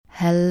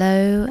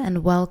Hello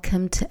and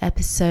welcome to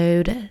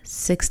episode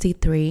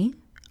 63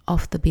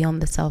 of the Beyond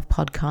the Self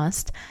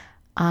podcast.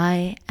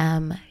 I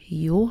am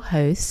your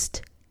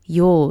host,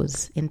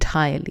 yours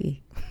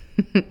entirely,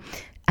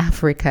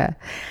 Africa.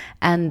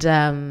 And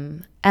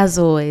as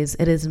always,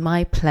 it is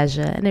my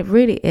pleasure, and it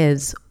really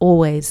is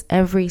always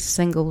every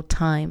single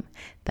time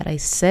that I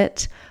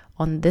sit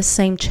on this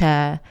same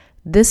chair,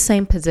 this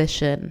same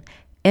position,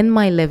 in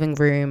my living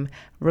room,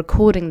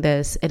 recording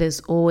this, it is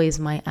always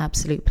my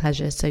absolute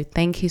pleasure. So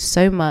thank you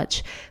so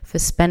much for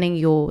spending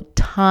your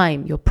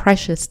time, your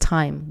precious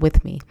time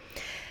with me.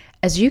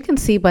 As you can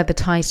see by the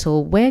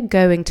title, we're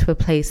going to a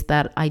place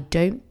that I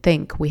don't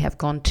think we have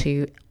gone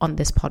to on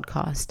this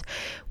podcast.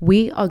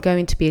 We are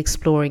going to be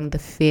exploring the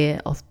fear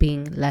of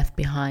being left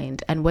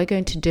behind, and we're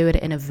going to do it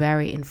in a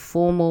very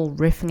informal,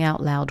 riffing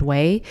out loud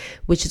way,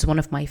 which is one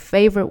of my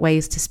favorite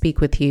ways to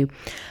speak with you.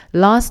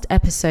 Last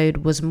episode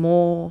was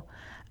more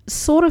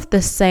sort of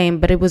the same,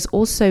 but it was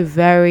also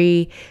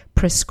very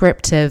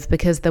prescriptive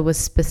because there was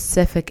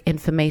specific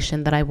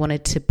information that I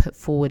wanted to put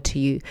forward to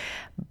you.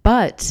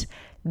 But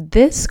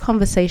this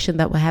conversation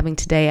that we're having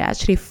today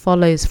actually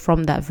follows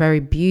from that very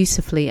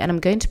beautifully, and I'm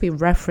going to be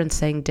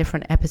referencing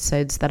different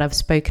episodes that I've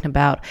spoken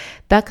about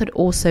that could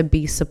also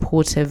be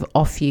supportive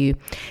of you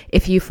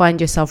if you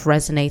find yourself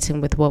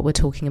resonating with what we're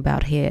talking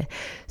about here.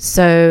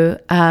 So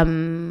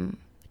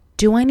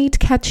do I need to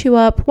catch you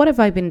up? What have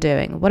I been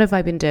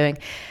doing?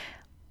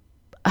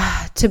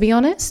 To be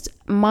honest,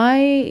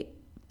 my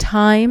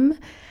time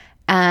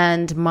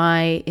and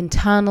my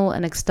internal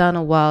and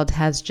external world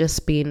has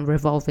just been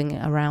revolving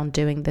around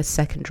doing the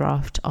second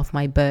draft of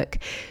my book.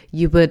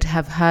 You would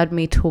have heard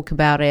me talk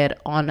about it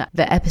on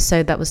the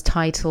episode that was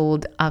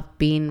titled I've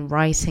Been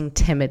Writing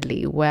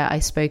Timidly, where I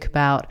spoke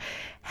about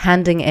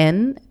handing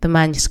in the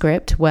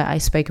manuscript, where I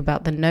spoke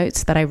about the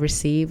notes that I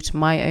received,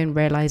 my own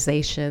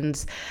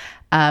realizations,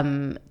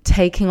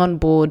 taking on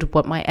board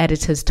what my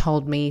editors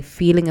told me,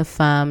 feeling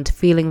affirmed,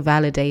 feeling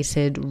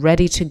validated,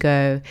 ready to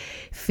go,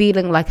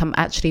 feeling like I'm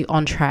actually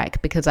on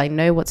track because I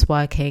know what's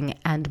working,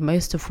 and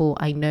most of all,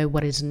 I know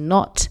what is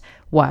not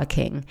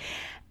working.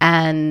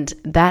 And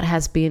that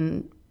has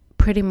been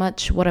pretty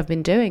much what I've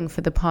been doing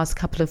for the past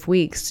couple of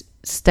weeks,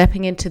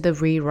 stepping into the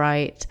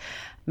rewrite,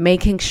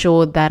 making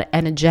sure that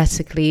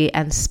energetically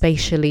and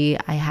spatially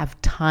I have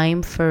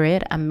time for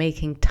it. I'm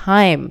making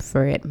time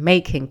for it.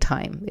 Making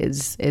time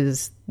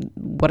is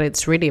what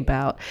it's really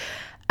about.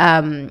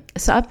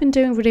 So I've been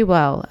doing really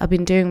well.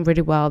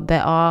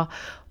 There are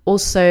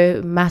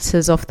also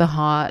matters of the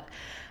heart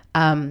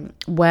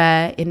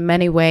where in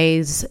many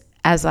ways,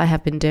 as I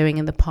have been doing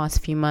in the past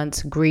few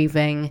months,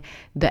 grieving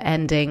the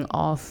ending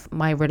of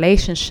my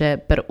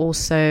relationship, but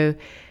also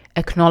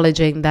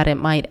acknowledging that it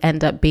might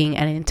end up being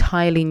an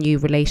entirely new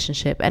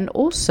relationship, and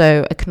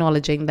also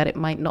acknowledging that it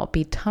might not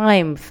be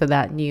time for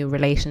that new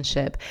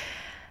relationship,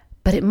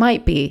 but it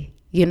might be.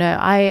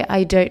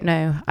 I don't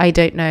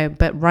know.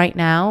 But right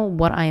now,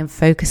 what I am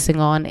focusing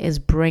on is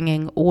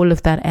bringing all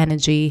of that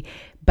energy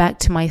back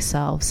to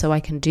myself so I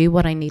can do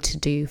what I need to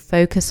do,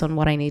 focus on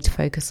what I need to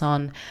focus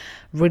on,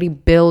 really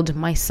build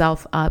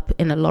myself up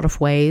in a lot of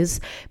ways,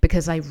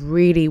 because I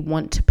really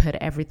want to put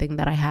everything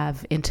that I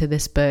have into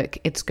this book.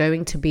 It's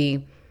going to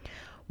be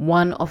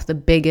one of the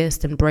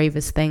biggest and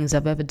bravest things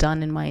I've ever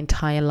done in my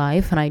entire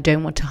life, and I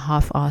don't want to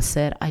half-ass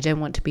it. I don't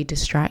want to be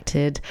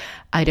distracted.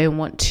 I don't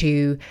want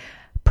to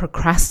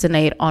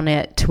procrastinate on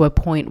it to a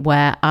point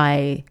where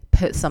I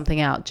put something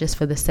out just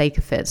for the sake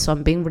of it. So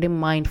I'm being really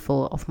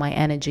mindful of my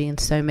energy in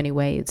so many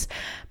ways,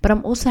 but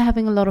I'm also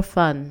having a lot of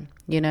fun.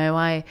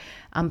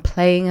 I'm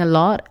playing a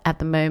lot at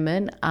the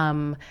moment.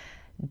 I'm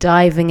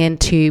diving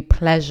into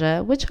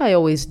pleasure, which I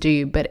always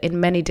do, but in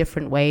many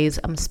different ways.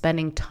 I'm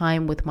spending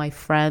time with my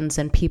friends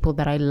and people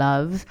that I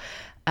love.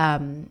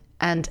 And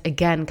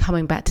again,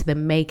 coming back to the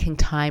making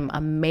time,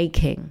 I'm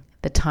making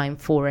the time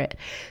for it.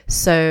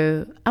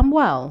 So I'm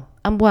well.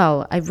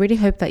 I really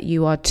hope that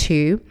you are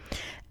too.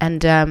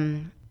 And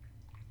I'm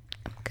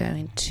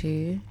going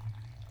to,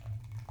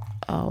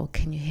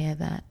 can you hear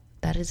that?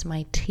 That is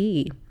my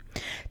tea.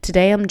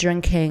 Today I'm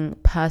drinking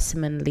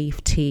persimmon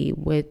leaf tea,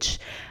 which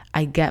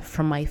I get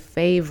from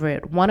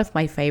one of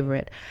my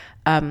favorite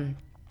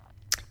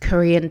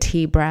Korean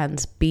tea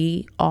brands,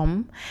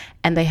 Beom,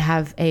 and they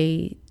have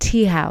a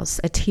tea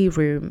house, a tea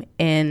room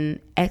in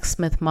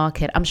Exmouth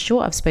Market. I'm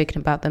sure I've spoken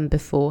about them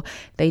before.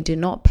 They do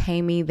not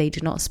pay me. They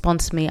do not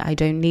sponsor me. I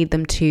don't need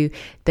them to.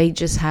 They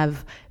just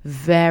have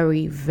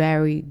very,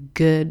 very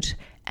good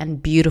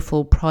and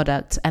beautiful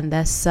products, and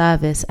their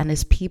service and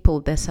his people.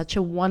 They're such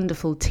a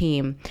wonderful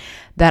team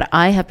that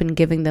I have been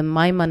giving them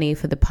my money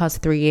for the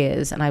past 3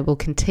 years, and I will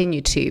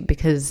continue to,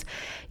 because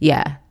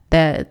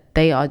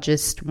they are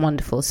just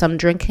wonderful. So I'm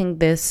drinking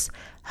this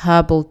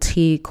herbal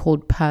tea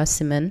called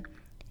persimmon.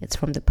 It's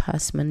from the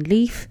persimmon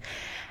leaf,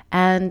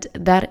 and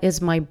that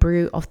is my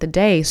brew of the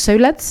day. So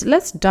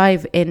let's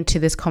dive into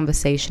this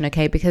conversation,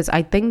 okay? Because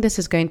I think this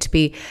is going to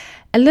be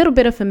a little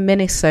bit of a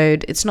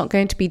mini-sode. It's not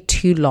going to be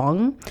too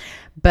long,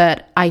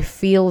 but I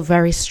feel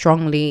very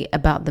strongly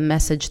about the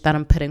message that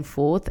I'm putting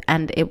forth,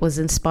 and it was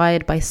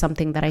inspired by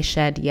something that I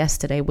shared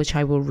yesterday, which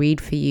I will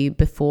read for you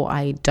before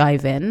I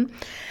dive in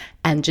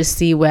and just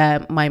see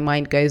where my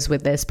mind goes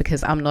with this,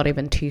 because I'm not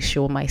even too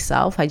sure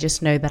myself. I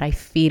just know that I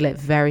feel it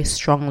very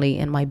strongly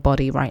in my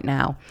body right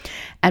now.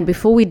 And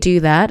before we do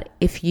that,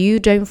 if you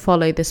don't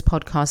follow this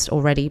podcast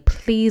already,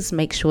 please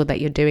make sure that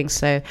you're doing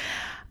so.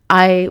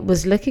 I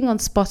was looking on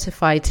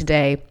Spotify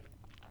today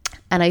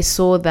and I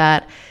saw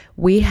that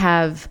we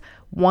have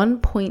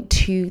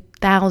 1.2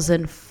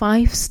 thousand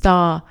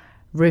 5-star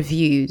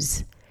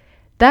reviews.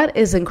 That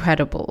is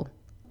incredible.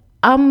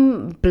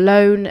 I'm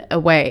blown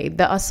away.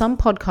 There are some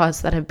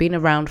podcasts that have been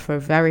around for a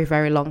very,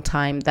 very long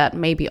time that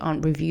maybe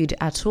aren't reviewed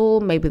at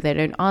all. Maybe they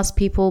don't ask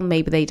people.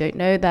 Maybe they don't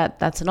know that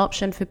that's an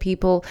option for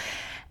people.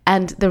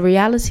 And the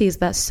reality is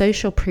that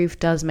social proof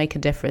does make a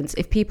difference.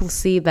 If people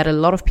see that a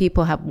lot of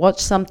people have watched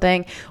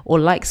something or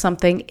liked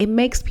something, it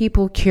makes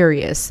people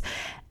curious.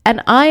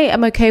 And I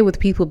am okay with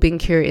people being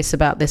curious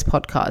about this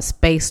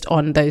podcast based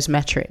on those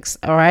metrics.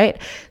 All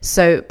right.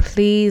 So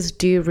please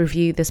do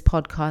review this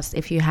podcast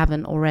if you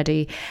haven't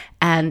already,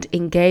 and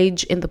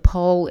engage in the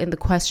poll, in the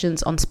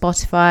questions on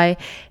Spotify.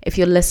 If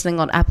you're listening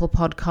on Apple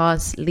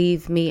Podcasts,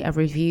 leave me a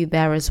review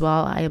there as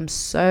well. I am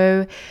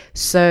so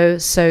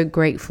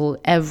grateful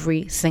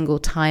every single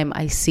time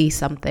I see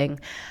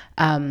something.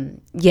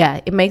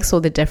 It makes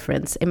all the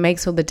difference. It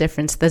makes all the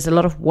difference. There's a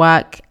lot of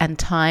work and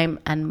time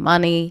and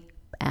money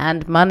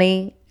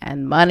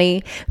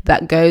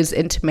that goes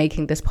into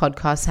making this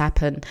podcast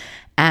happen.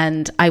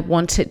 And I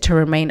want it to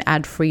remain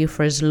ad-free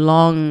for as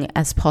long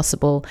as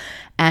possible.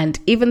 And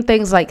even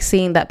things like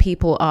seeing that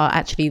people are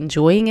actually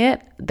enjoying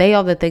it, they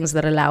are the things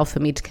that allow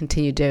for me to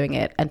continue doing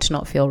it and to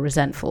not feel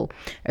resentful.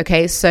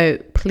 Okay, so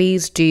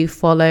please do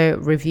follow,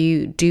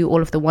 review, do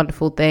all of the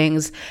wonderful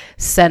things,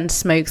 send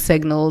smoke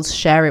signals,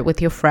 share it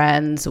with your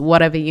friends,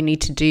 whatever you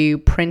need to do,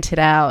 print it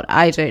out,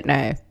 I don't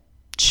know.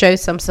 Show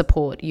some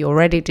support. You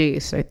already do.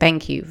 So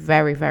thank you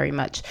very, very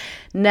much.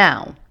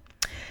 Now,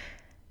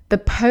 the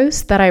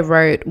post that I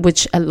wrote,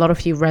 which a lot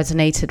of you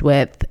resonated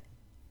with,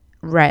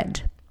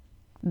 read: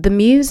 the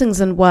musings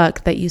and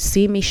work that you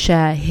see me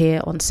share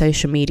here on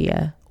social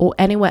media or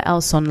anywhere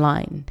else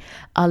online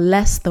are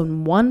less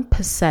than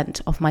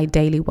 1% of my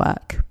daily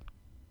work.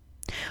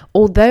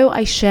 Although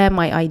I share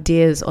my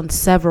ideas on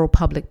several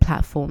public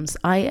platforms,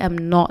 I am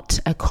not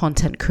a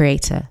content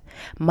creator.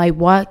 My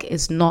work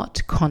is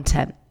not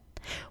content.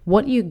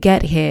 What you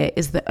get here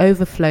is the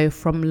overflow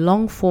from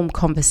long-form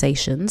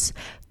conversations,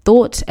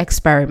 thought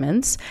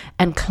experiments,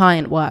 and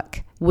client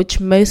work, which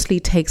mostly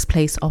takes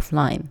place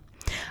offline.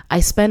 I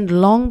spend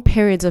long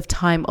periods of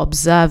time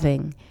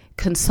observing,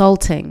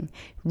 consulting,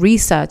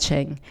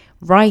 researching,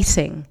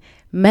 writing,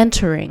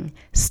 mentoring,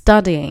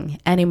 studying,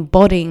 and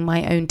embodying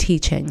my own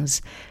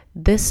teachings.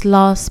 This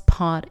last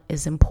part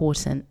is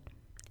important: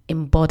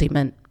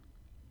 embodiment.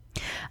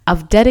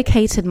 I've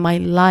dedicated my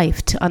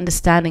life to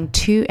understanding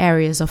two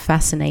areas of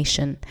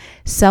fascination: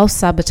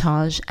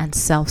 self-sabotage and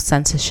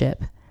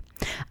self-censorship.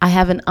 I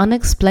have an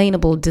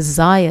unexplainable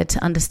desire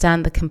to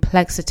understand the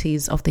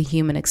complexities of the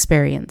human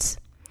experience,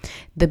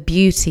 the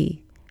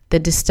beauty, the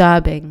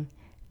disturbing,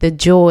 the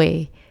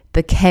joy,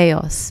 the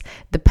chaos,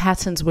 the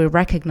patterns we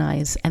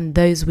recognize and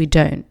those we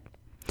don't.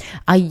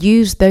 I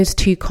use those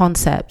two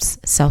concepts,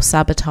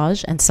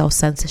 self-sabotage and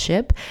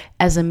self-censorship,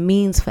 as a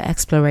means for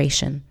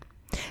exploration.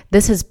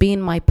 This has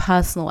been my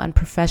personal and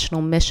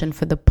professional mission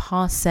for the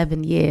past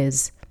 7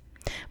 years.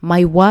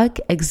 My work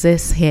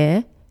exists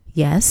here,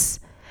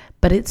 yes,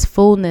 but its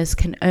fullness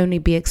can only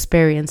be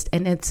experienced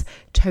in its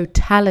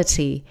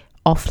totality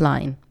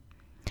offline.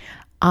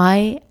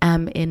 I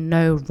am in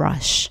no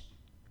rush.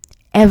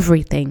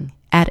 Everything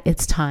at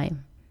its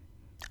time.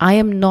 I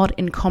am not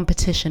in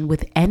competition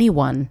with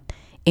anyone,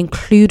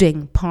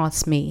 including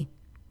past me.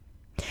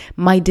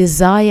 My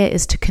desire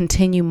is to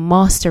continue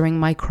mastering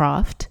my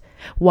craft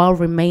while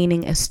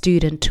remaining a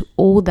student to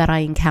all that I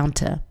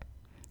encounter,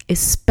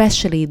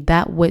 especially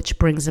that which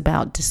brings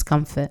about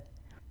discomfort.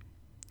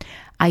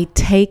 I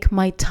take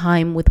my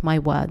time with my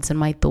words and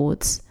my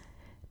thoughts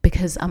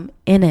because I'm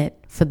in it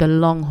for the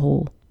long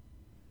haul.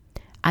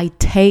 I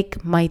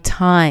take my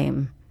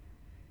time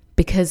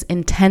because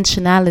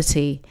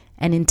intentionality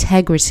and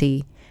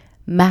integrity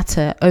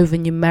matter over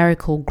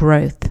numerical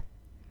growth.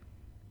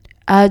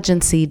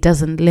 Urgency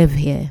doesn't live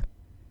here.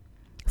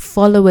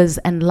 Followers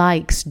and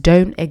likes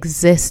don't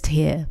exist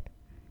here.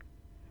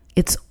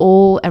 It's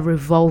all a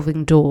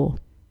revolving door.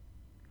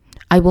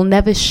 I will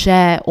never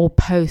share or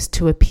post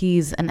to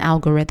appease an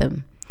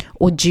algorithm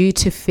or due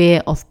to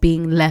fear of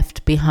being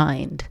left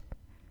behind.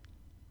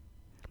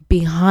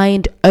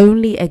 Behind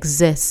only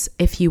exists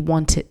if you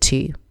want it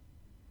to.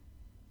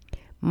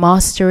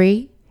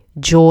 Mastery,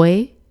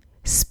 joy,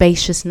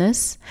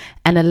 spaciousness,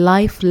 and a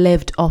life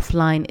lived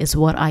offline is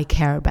what I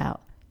care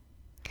about.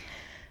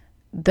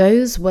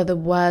 Those were the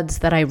words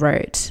that I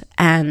wrote,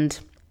 and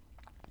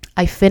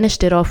I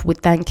finished it off with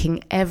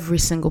thanking every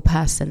single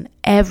person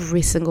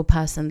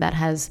that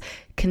has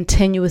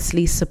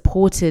continuously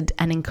supported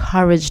and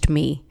encouraged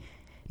me,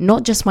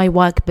 not just my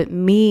work, but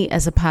me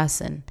as a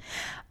person.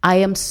 I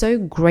am so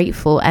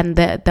grateful, and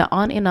there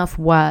aren't enough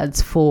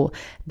words for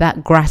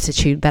that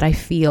gratitude that I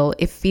feel.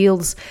 It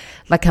feels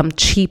like I'm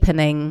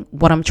cheapening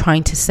what I'm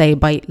trying to say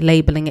by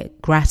labeling it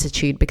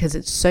gratitude, because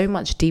it's so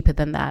much deeper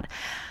than that.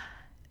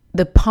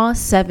 The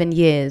past 7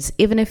 years,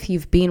 even if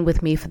you've been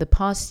with me for the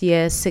past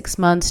year, 6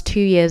 months, 2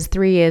 years,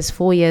 3 years,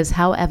 4 years,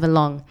 however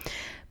long,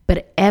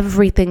 but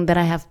everything that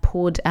I have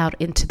poured out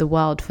into the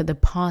world for the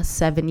past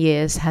 7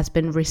 years has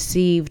been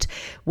received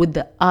with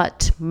the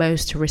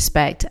utmost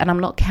respect. And I'm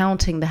not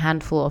counting the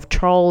handful of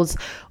trolls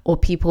or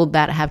people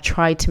that have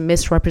tried to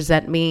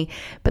misrepresent me.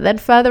 But then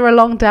further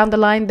along down the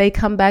line, they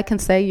come back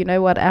and say, you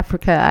know what,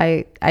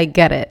 Africa, I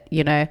get it,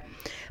 you know.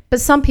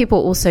 But some people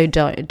also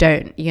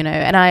don't, you know,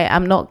 and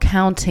I'm not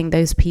counting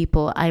those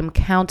people. I'm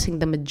counting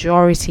the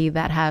majority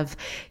that have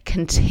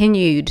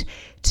continued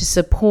to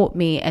support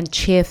me and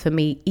cheer for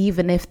me,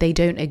 even if they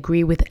don't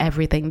agree with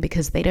everything,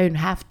 because they don't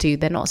have to.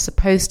 They're not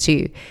supposed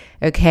to,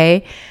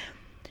 okay?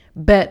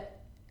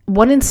 But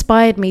what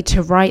inspired me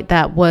to write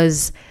that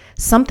was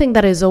something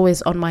that is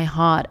always on my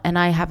heart. And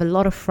I have a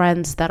lot of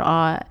friends that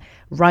are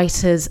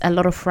writers, a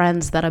lot of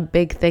friends that are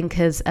big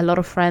thinkers, a lot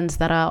of friends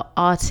that are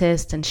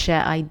artists and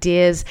share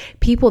ideas,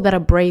 people that are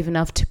brave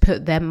enough to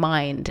put their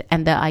mind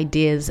and their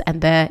ideas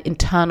and their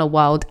internal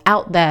world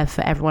out there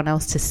for everyone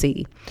else to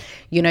see.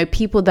 You know,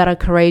 people that are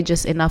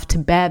courageous enough to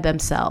bear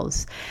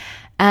themselves.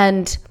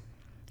 And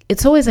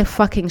it's always a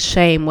fucking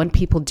shame when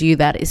people do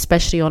that,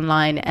 especially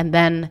online, and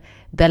then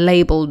they're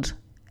labeled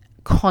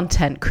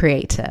content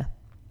creator.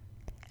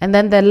 And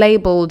then they're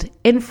labeled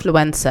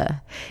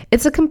influencer.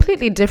 It's a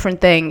completely different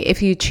thing if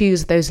you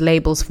choose those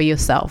labels for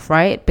yourself,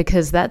 right?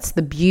 Because that's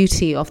the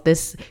beauty of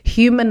this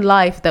human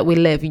life that we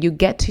live. You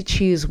get to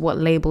choose what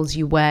labels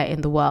you wear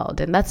in the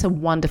world. And that's a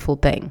wonderful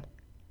thing,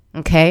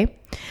 okay?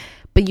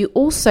 But you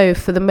also,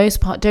 for the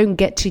most part, don't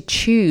get to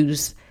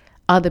choose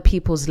other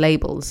people's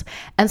labels.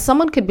 And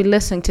someone could be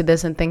listening to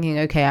this and thinking,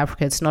 okay,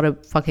 Africa, it's not a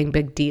fucking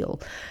big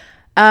deal.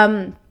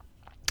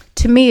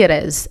 To me, it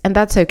is, and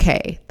that's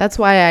okay. That's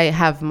why I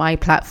have my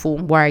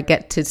platform where I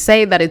get to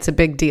say that it's a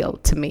big deal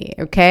to me,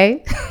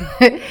 okay?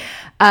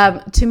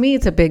 To me,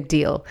 it's a big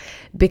deal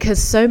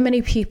because so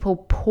many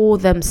people pour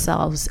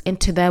themselves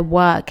into their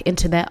work,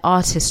 into their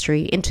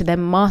artistry, into their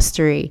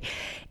mastery,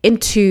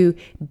 into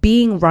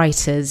being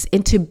writers,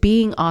 into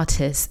being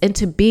artists,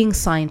 into being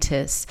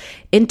scientists,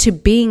 into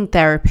being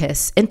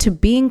therapists, into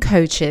being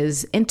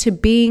coaches, into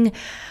being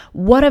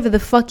whatever the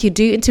fuck you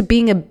do, into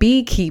being a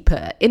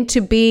beekeeper,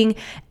 into being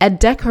a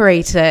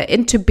decorator,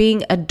 into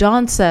being a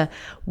dancer,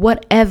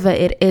 whatever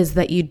it is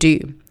that you do.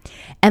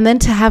 And then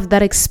to have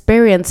that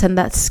experience and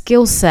that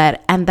skill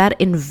set and that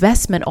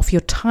investment of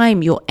your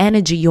time, your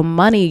energy, your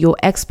money, your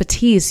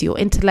expertise, your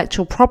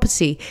intellectual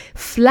property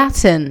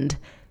flattened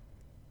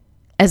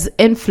as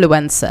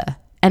influencer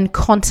and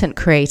content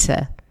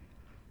creator.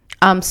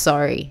 I'm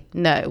sorry.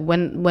 No,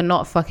 we're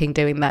not fucking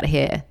doing that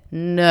here.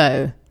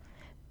 No.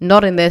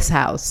 Not in this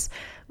house.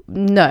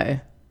 No.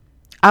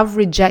 I've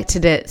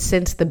rejected it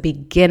since the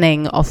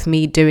beginning of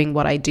me doing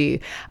what I do.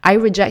 I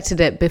rejected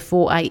it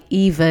before I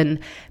even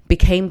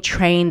became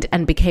trained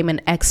and became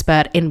an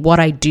expert in what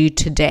I do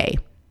today.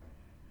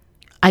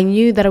 I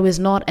knew that I was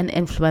not an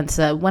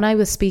influencer. When I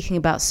was speaking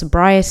about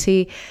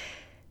sobriety,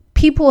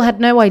 people had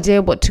no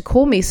idea what to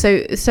call me.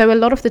 So a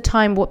lot of the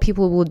time what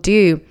people will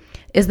do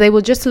is they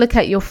will just look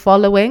at your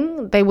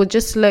following. They will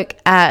just look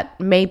at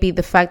maybe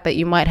the fact that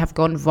you might have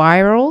gone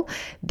viral.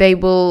 They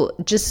will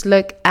just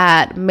look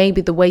at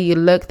maybe the way you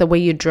look, the way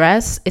you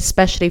dress,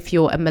 especially if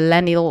you're a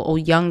millennial or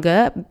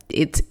younger.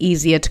 It's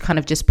easier to kind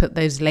of just put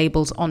those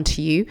labels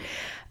onto you.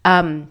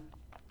 And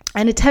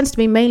it tends to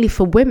be mainly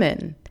for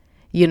women,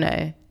 you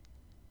know.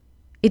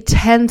 It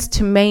tends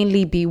to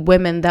mainly be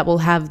women that will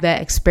have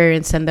their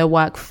experience and their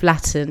work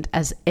flattened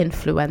as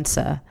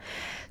influencer.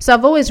 So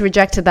I've always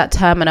rejected that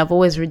term and I've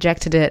always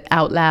rejected it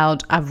out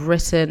loud. I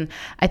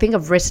think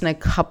I've written a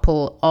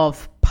couple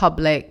of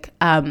public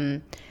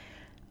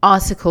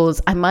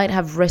articles. I might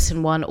have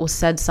written one or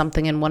said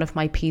something in one of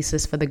my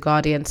pieces for The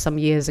Guardian some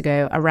years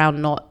ago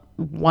around not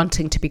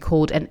wanting to be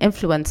called an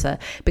influencer,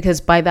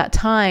 because by that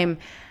time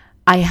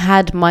I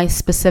had my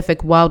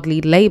specific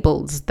worldly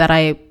labels that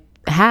I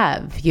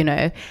have, you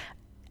know.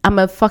 I'm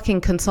a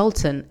fucking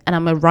consultant and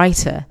I'm a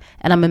writer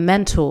and I'm a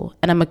mentor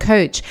and I'm a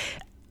coach.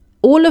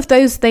 All of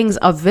those things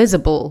are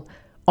visible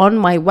on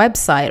my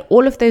website.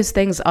 All of those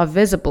things are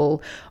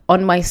visible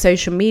on my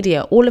social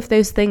media. All of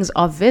those things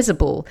are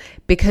visible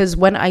because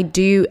when I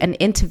do an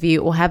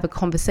interview or have a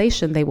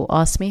conversation, they will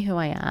ask me who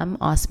I am,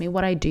 ask me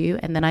what I do,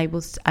 and then I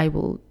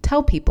will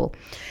tell people.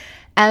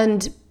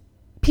 And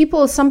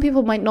some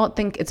people might not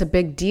think it's a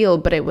big deal,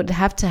 but it would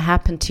have to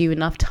happen to you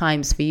enough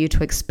times for you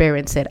to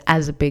experience it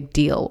as a big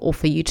deal or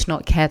for you to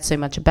not care so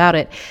much about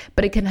it.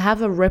 But it can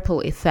have a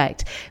ripple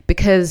effect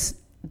because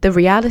the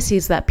reality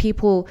is that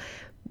people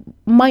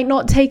might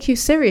not take you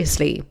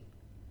seriously.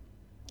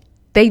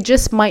 They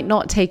just might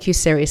not take you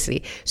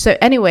seriously. So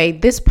anyway,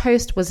 this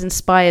post was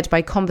inspired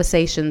by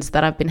conversations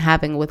that I've been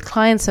having with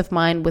clients of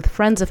mine, with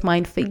friends of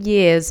mine for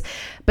years.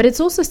 But it's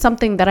also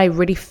something that I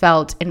really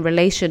felt in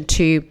relation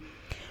to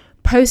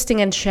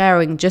posting and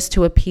sharing just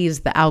to appease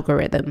the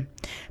algorithm.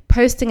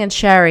 Posting and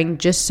sharing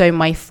just so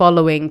my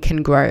following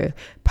can grow.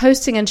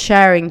 Posting and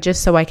sharing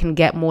just so I can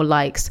get more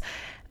likes.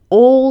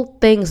 All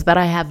things that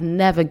I have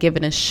never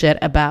given a shit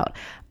about.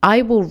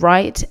 I will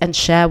write and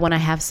share when I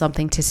have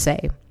something to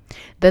say.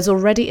 There's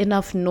already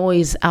enough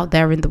noise out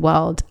there in the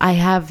world. I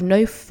have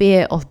no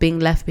fear of being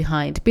left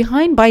behind.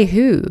 Behind by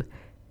who?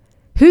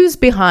 Who's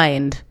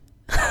behind?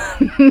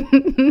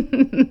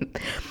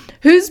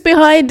 Who's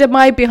behind? Am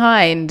I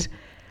behind?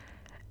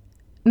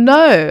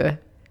 No.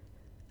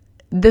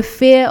 The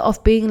fear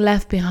of being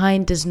left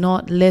behind does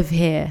not live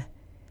here.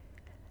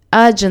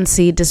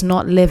 Urgency does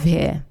not live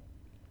here.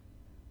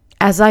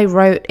 As I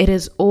wrote, it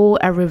is all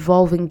a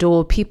revolving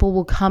door. People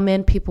will come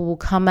in, people will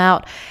come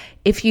out.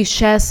 If you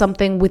share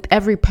something, with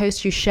every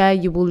post you share,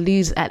 you will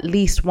lose at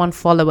least one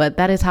follower.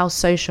 That is how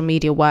social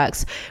media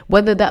works.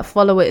 Whether that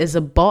follower is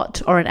a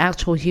bot or an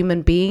actual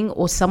human being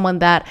or someone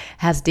that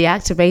has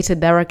deactivated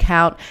their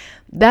account,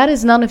 that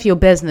is none of your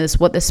business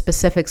what the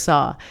specifics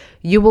are.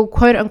 You will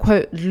quote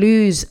unquote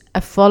lose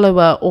a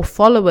follower or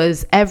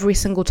followers every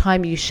single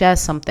time you share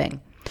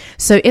something.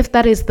 So if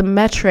that is the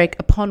metric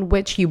upon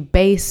which you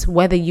base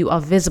whether you are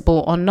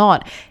visible or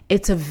not,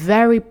 it's a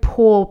very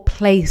poor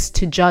place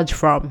to judge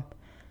from.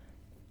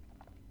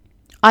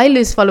 I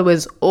lose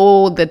followers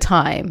all the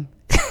time.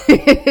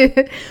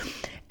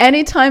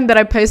 Anytime that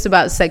I post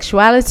about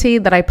sexuality,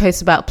 that I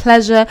post about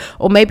pleasure,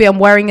 or maybe I'm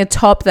wearing a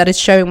top that is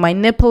showing my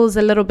nipples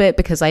a little bit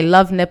because I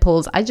love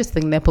nipples. I just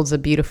think nipples are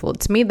beautiful.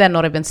 To me, they're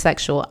not even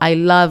sexual.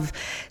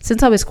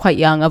 Since I was quite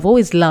young, I've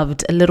always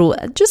loved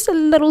just a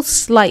little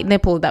slight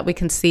nipple that we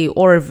can see,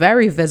 or a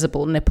very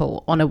visible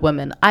nipple on a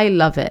woman. I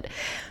love it.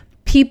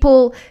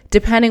 People,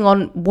 depending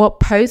on what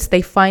post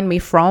they find me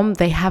from,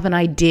 they have an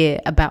idea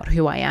about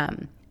who I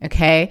am.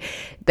 Okay,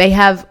 they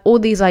have all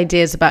these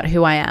ideas about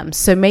who I am.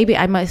 So maybe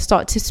I might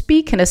start to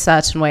speak in a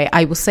certain way.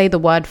 I will say the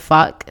word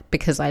fuck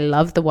because I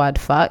love the word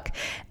fuck.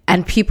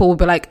 And people will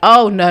be like,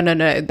 oh, no,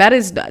 that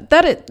is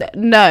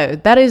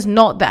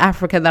not the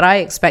Africa that I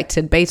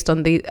expected based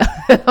on the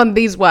on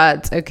these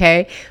words.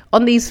 Okay,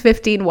 on these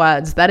 15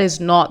 words, that is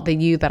not the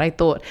you that I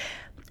thought.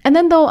 And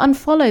then they'll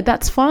unfollow.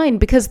 That's fine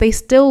because they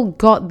still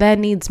got their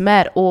needs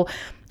met, or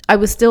I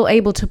was still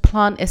able to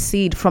plant a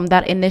seed from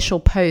that initial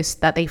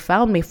post that they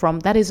found me from.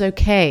 That is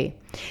okay.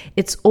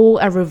 It's all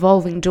a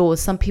revolving door.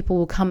 Some people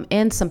will come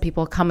in, some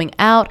people are coming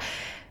out.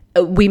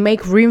 We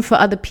make room for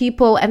other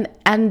people, and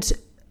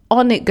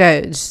on it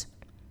goes.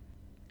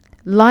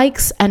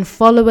 Likes and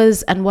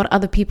followers and what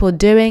other people are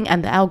doing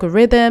and the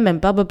algorithm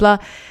and blah, blah, blah.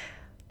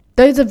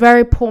 Those are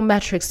very poor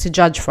metrics to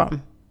judge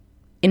from,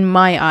 in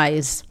my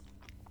eyes.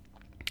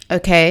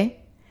 Okay?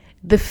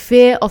 The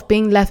fear of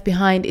being left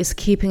behind is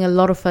keeping a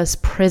lot of us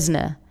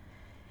prisoner.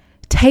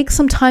 Take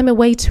some time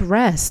away to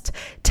rest.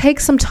 Take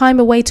some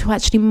time away to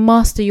actually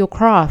master your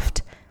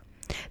craft.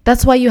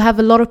 That's why you have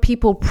a lot of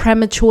people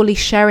prematurely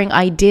sharing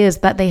ideas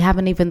that they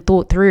haven't even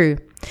thought through.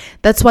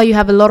 That's why you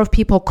have a lot of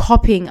people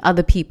copying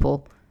other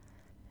people.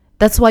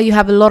 That's why you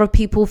have a lot of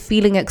people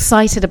feeling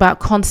excited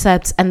about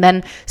concepts and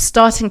then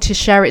starting to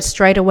share it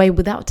straight away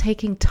without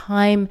taking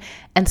time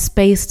and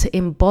space to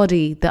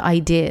embody the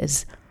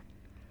ideas.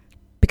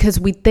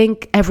 Because we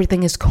think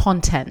everything is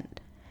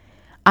content.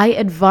 I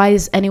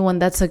advise anyone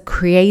that's a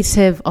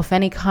creative of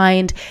any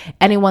kind,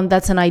 anyone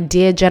that's an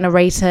idea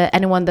generator,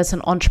 anyone that's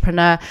an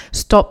entrepreneur,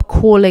 stop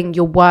calling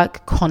your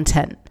work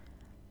content.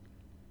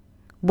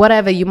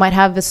 Whatever, you might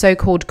have a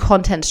so-called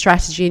content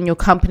strategy in your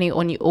company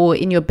or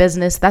in your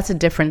business, that's a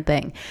different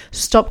thing.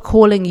 Stop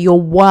calling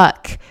your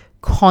work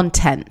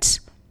content.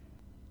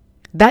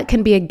 That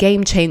can be a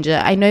game changer.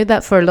 I know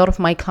that for a lot of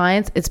my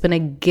clients, it's been a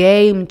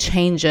game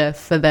changer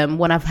for them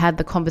when I've had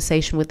the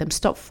conversation with them.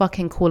 Stop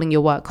fucking calling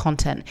your work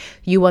content.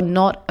 You are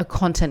not a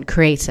content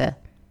creator.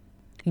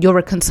 You're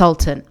a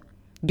consultant.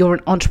 You're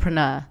an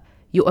entrepreneur.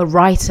 You're a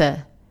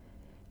writer.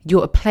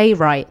 You're a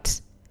playwright.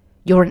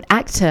 You're an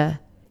actor.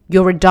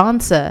 You're a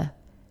dancer.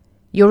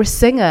 You're a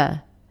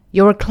singer.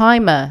 You're a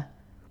climber.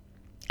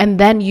 And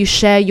then you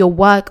share your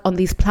work on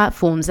these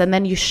platforms, and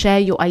then you share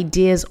your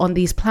ideas on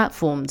these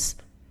platforms.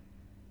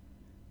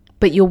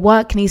 But your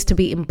work needs to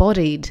be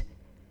embodied.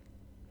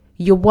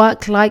 Your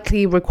work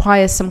likely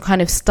requires some kind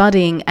of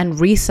studying and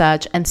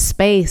research and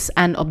space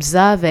and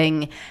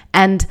observing.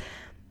 And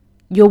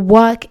your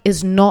work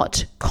is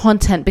not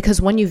content,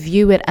 because when you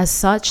view it as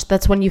such,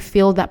 that's when you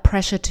feel that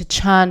pressure to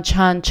churn.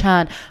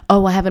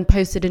 Oh, I haven't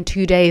posted in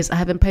 2 days. I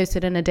haven't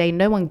posted in a day.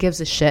 No one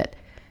gives a shit.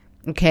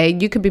 Okay,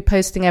 you could be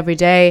posting every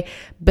day,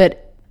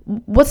 but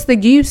what's the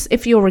use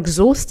if you're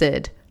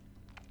exhausted?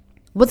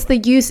 What's the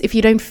use if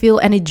you don't feel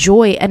any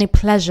joy, any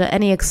pleasure,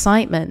 any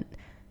excitement?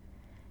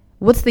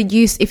 What's the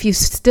use if you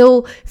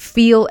still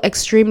feel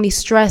extremely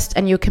stressed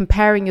and you're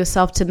comparing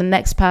yourself to the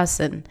next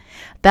person?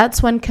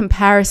 That's when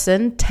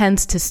comparison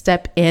tends to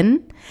step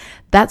in.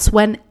 That's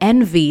when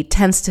envy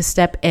tends to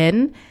step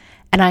in.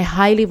 And I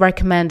highly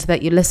recommend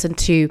that you listen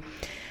to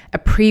a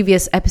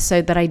previous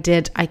episode that I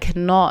did. I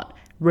cannot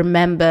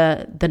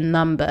remember the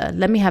number.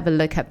 Let me have a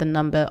look at the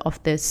number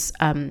of this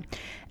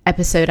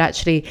episode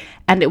actually.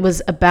 And it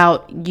was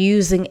about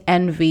using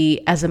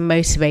envy as a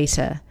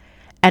motivator.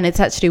 And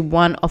it's actually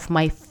one of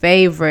my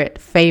favorite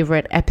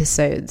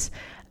episodes.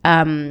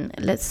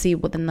 Let's see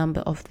what the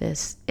number of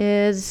this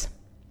is.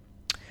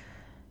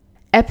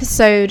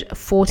 Episode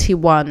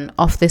 41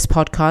 of this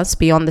podcast,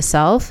 Beyond the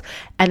Self,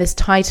 and it's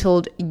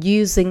titled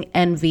Using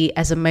Envy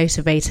as a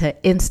Motivator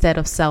Instead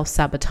of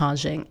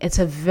Self-Sabotaging. It's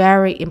a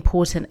very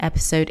important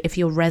episode if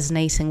you're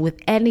resonating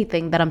with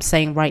anything that I'm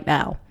saying right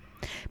now.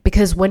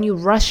 Because when you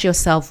rush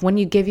yourself, when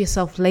you give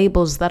yourself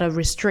labels that are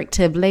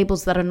restrictive,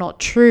 labels that are not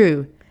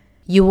true,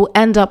 you will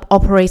end up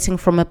operating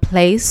from a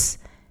place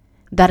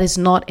that is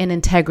not in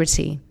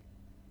integrity.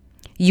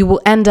 You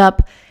will end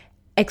up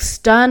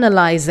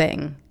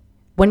externalizing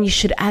when you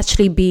should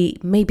actually be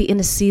maybe in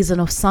a season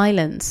of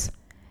silence,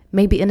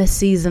 maybe in a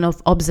season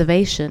of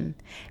observation,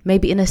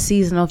 maybe in a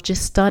season of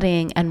just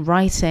studying and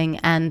writing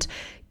and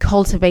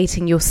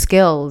cultivating your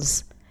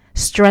skills,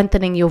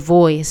 strengthening your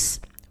voice,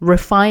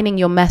 refining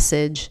your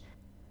message,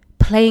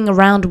 playing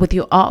around with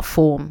your art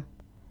form,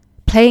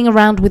 playing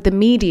around with the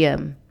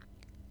medium,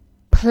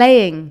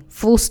 playing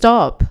full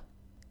stop.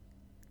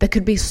 There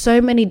could be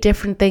so many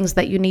different things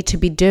that you need to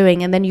be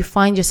doing, and then you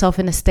find yourself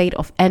in a state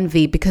of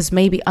envy because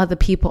maybe other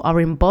people are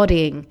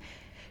embodying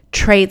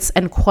traits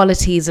and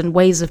qualities and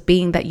ways of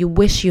being that you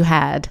wish you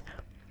had.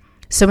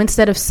 So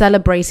instead of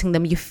celebrating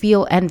them, you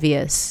feel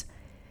envious.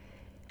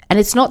 And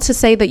it's not to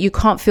say that you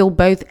can't feel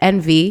both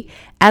envy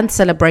and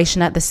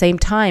celebration at the same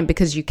time,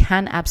 because you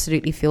can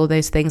absolutely feel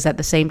those things at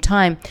the same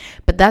time.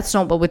 But that's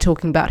not what we're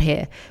talking about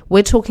here.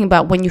 We're talking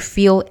about when you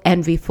feel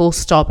envy full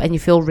stop and you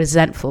feel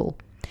resentful.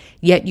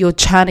 Yet you're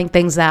churning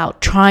things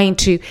out, trying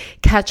to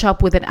catch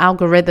up with an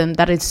algorithm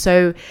that is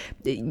so...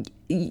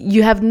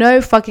 You have no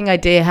fucking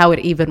idea how it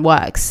even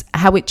works,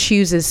 how it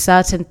chooses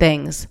certain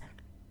things.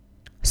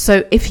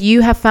 So if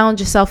you have found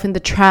yourself in the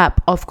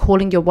trap of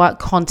calling your work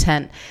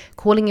content,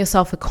 calling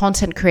yourself a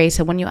content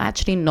creator when you're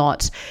actually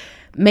not,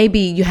 maybe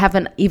you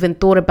haven't even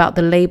thought about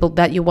the label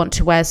that you want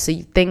to wear, so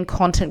you think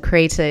content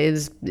creator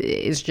is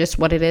just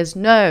what it is.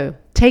 No,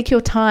 take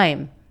your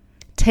time.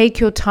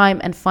 Take your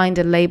time and find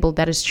a label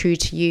that is true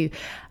to you.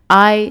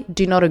 I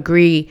do not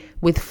agree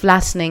with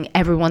flattening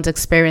everyone's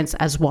experience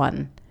as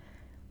one.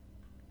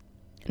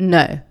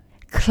 No.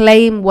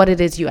 Claim what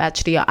it is you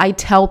actually are. I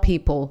tell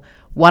people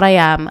what I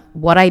am,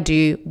 what I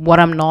do, what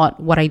I'm not,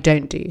 what I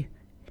don't do.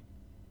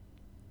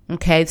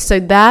 Okay, so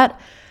that,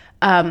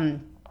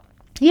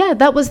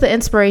 that was the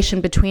inspiration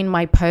between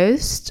my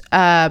post,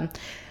 the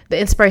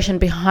inspiration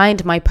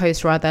behind my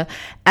post rather,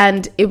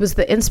 and it was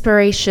the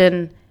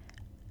inspiration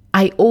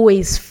I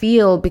always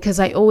feel because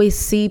I always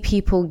see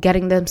people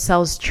getting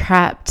themselves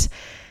trapped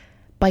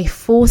by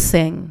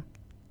forcing,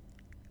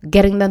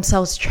 getting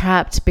themselves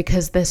trapped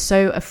because they're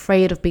so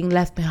afraid of being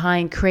left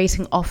behind,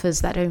 creating offers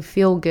that don't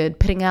feel good,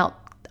 putting out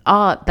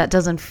art that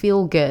doesn't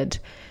feel good,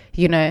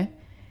 you know.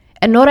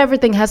 And not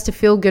everything has to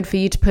feel good for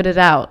you to put it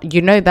out.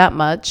 You know that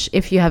much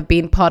if you have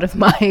been part of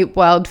my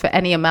world for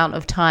any amount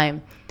of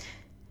time.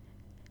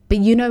 But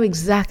you know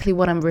exactly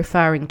what I'm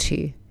referring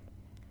to.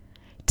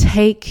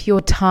 Take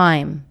your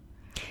time.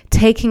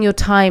 Taking your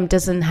time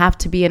doesn't have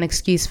to be an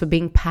excuse for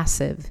being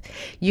passive.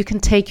 You can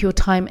take your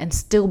time and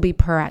still be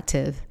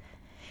proactive.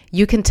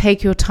 You can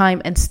take your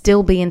time and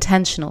still be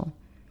intentional.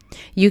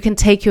 You can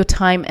take your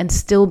time and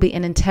still be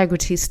in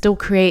integrity, still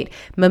create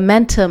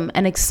momentum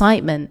and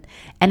excitement.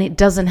 And it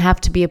doesn't have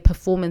to be a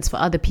performance for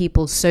other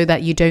people so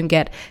that you don't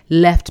get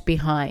left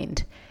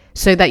behind,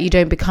 so that you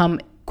don't become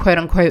quote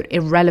unquote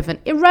irrelevant.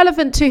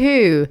 Irrelevant to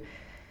who?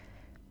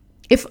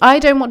 If I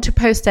don't want to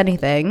post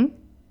anything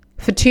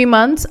for 2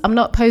 months, I'm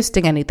not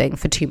posting anything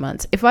for 2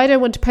 months. If I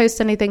don't want to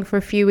post anything for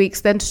a few weeks,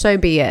 then so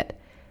be it.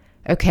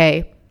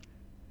 Okay?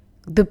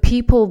 The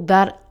people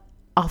that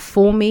are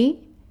for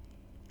me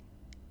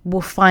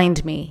will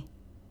find me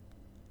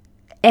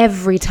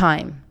every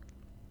time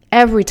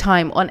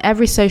on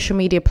every social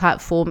media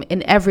platform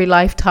in every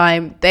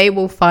lifetime. They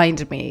will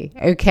find me.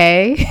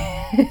 Okay?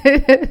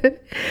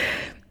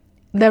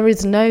 There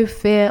is no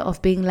fear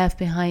of being left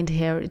behind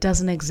here. It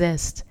doesn't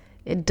exist.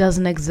 It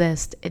doesn't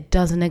exist. It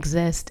doesn't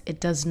exist. It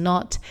does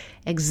not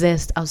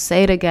exist. I'll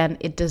say it again.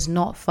 It does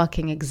not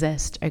fucking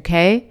exist.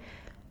 Okay?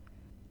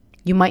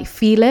 You might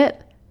feel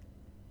it.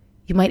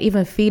 You might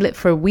even feel it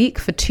for a week,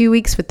 for 2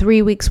 weeks, for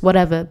 3 weeks,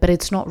 whatever, but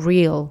it's not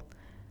real.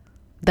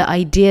 The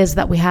ideas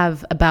that we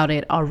have about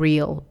it are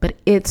real, but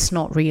it's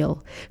not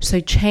real. So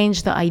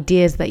change the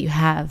ideas that you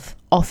have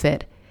of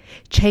it.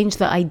 Change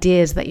the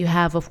ideas that you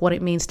have of what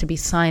it means to be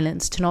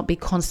silenced, to not be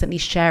constantly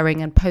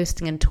sharing and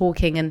posting and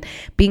talking and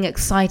being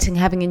exciting,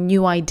 having a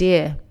new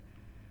idea.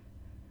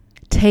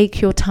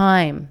 Take your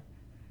time.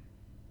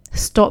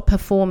 Stop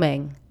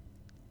performing.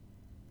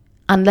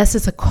 Unless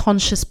it's a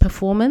conscious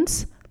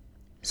performance,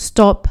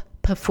 stop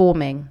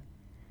performing.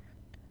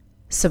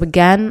 So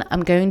again,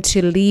 I'm going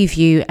to leave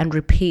you and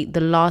repeat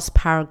the last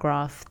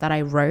paragraph that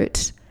I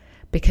wrote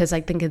because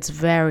I think it's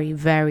very,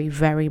 very,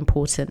 very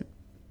important.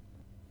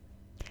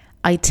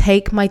 I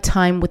take my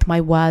time with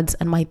my words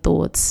and my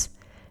thoughts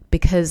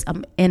because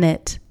I'm in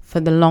it for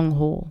the long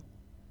haul.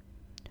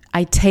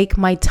 I take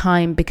my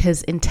time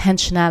because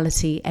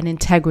intentionality and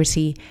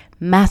integrity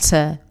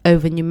matter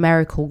over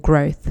numerical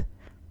growth.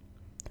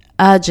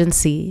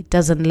 Urgency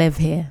doesn't live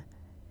here.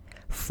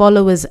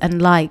 Followers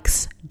and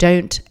likes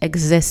don't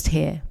exist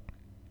here.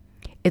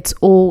 It's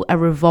all a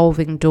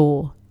revolving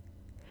door.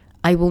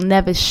 I will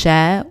never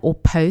share or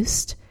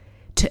post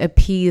to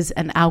appease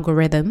an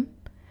algorithm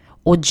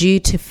or due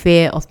to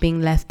fear of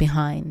being left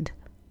behind.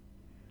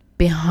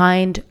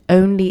 Behind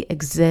only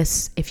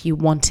exists if you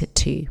want it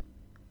to.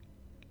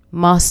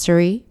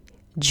 Mastery,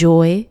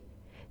 joy,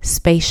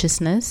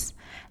 spaciousness,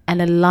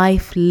 and a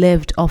life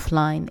lived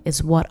offline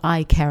is what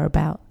I care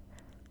about.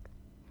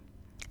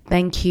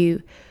 Thank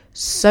you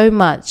so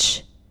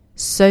much,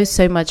 so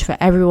much for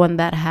everyone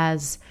that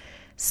has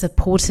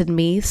supported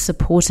me,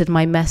 supported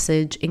my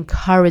message,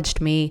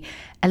 encouraged me,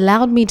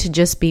 allowed me to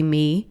just be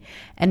me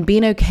and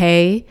being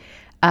okay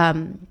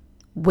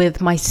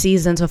with my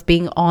seasons of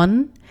being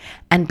on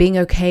and being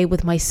okay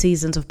with my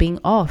seasons of being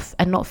off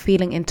and not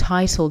feeling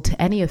entitled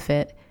to any of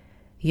it,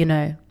 you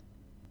know,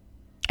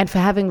 and for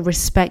having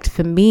respect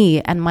for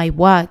me and my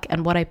work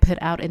and what I put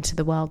out into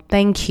the world.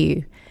 Thank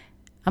you.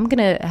 I'm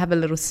going to have a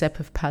little sip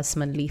of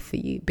persimmon leaf for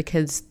you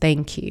because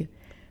thank you.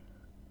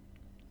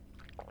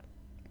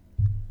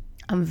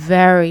 I'm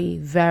very,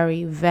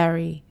 very,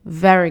 very,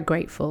 very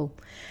grateful.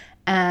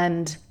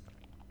 And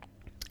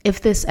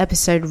if this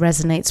episode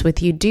resonates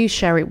with you, do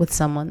share it with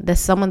someone. There's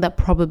someone that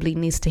probably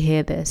needs to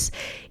hear this.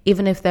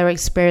 Even if their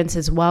experience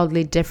is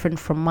wildly different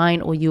from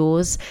mine or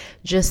yours,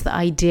 just the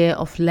idea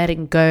of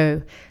letting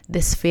go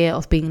this fear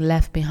of being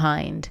left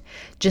behind,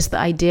 just the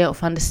idea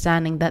of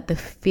understanding that the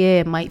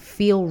fear might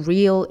feel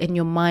real in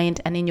your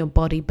mind and in your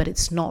body, but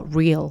it's not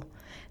real.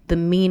 The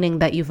meaning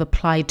that you've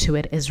applied to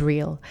it is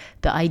real.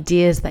 The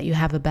ideas that you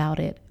have about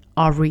it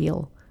are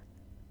real.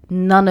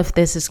 None of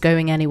this is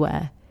going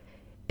anywhere.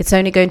 It's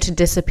only going to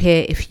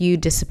disappear if you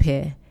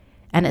disappear.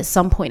 And at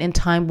some point in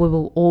time, we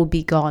will all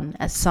be gone.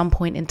 At some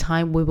point in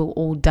time, we will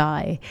all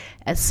die.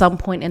 At some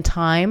point in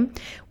time,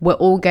 we're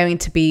all going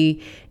to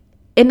be,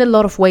 in a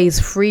lot of ways,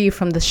 free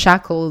from the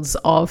shackles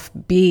of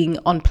being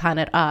on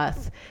planet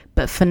Earth.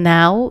 But for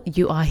now,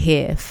 you are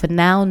here. For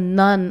now,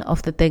 none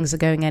of the things are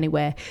going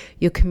anywhere.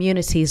 Your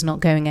community is not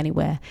going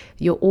anywhere.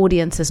 Your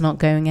audience is not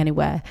going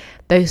anywhere.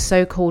 Those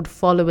so-called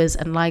followers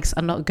and likes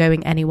are not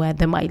going anywhere.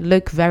 They might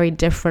look very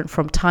different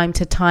from time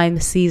to time,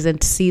 season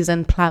to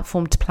season,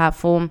 platform to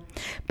platform,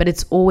 but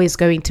it's always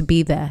going to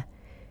be there.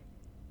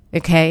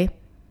 Okay?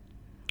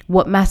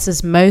 What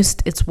matters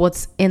most is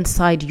what's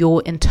inside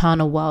your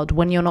internal world.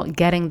 When you're not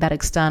getting that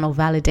external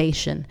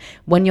validation,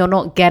 when you're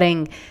not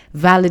getting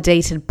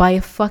validated by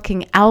a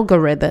fucking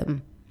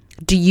algorithm,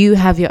 do you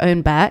have your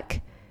own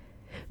back?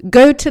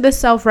 Go to the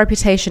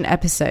self-reputation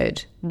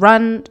episode.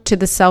 Run to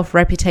the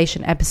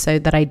self-reputation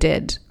episode that I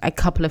did a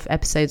couple of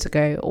episodes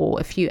ago or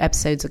a few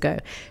episodes ago.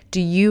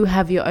 Do you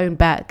have your own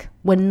back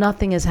when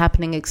nothing is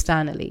happening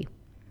externally?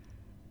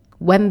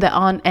 When there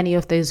aren't any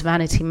of those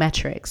vanity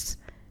metrics?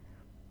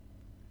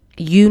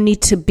 You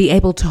need to be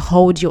able to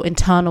hold your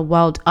internal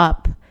world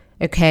up,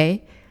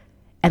 okay?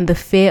 And the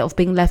fear of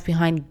being left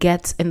behind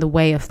gets in the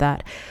way of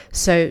that.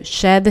 So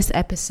share this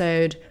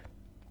episode.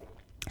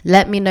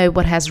 Let me know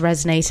what has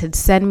resonated.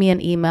 Send me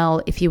an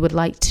email if you would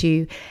like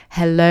to.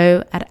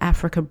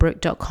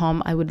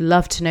 hello@africabrook.com. I would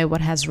love to know what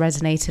has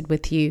resonated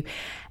with you.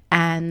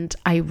 And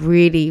I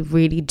really,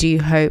 really do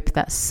hope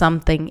that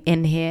something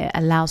in here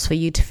allows for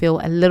you to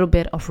feel a little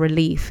bit of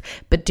relief,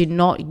 but do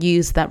not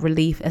use that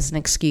relief as an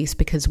excuse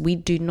because we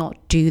do not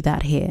do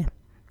that here.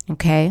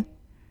 Okay?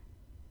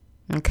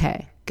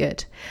 Okay,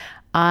 good.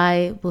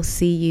 I will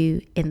see you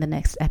in the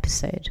next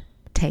episode.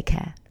 Take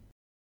care.